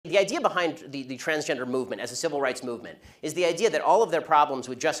The idea behind the transgender movement as a civil rights movement is the idea that all of their problems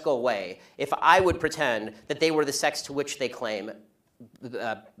would just go away if I would pretend that they were the sex to which they claim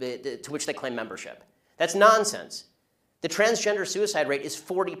membership. That's nonsense. The transgender suicide rate is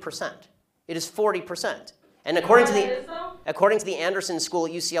 40%. It is 40%. And according to the Anderson School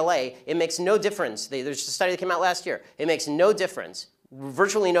at UCLA, it makes no difference. There's a study that came out last year. It makes no difference,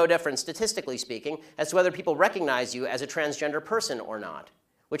 virtually no difference, statistically speaking, as to whether people recognize you as a transgender person or not,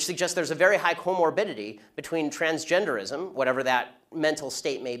 which suggests there's a very high comorbidity between transgenderism, whatever that mental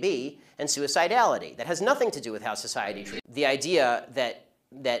state may be, and suicidality. That has nothing to do with how society treats it. The idea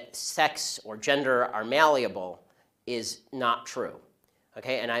that sex or gender are malleable is not true.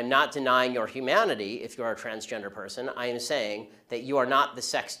 Okay? And I'm not denying your humanity if you're a transgender person. I am saying that you are not the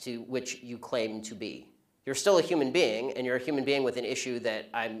sex to which you claim to be. You're still a human being, and you're a human being with an issue that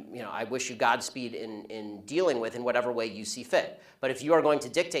I wish you Godspeed in dealing with in whatever way you see fit. But if you are going to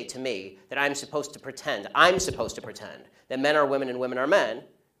dictate to me that I'm supposed to pretend that men are women and women are men,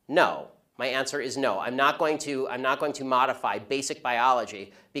 no. My answer is no. I'm not going to modify basic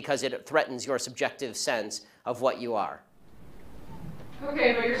biology because it threatens your subjective sense of what you are.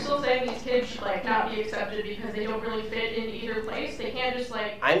 Okay, but you're still saying these kids should not be accepted because they don't really fit in either place? They can't just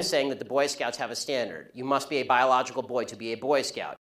I'm saying that the Boy Scouts have a standard. You must be a biological boy to be a Boy Scout.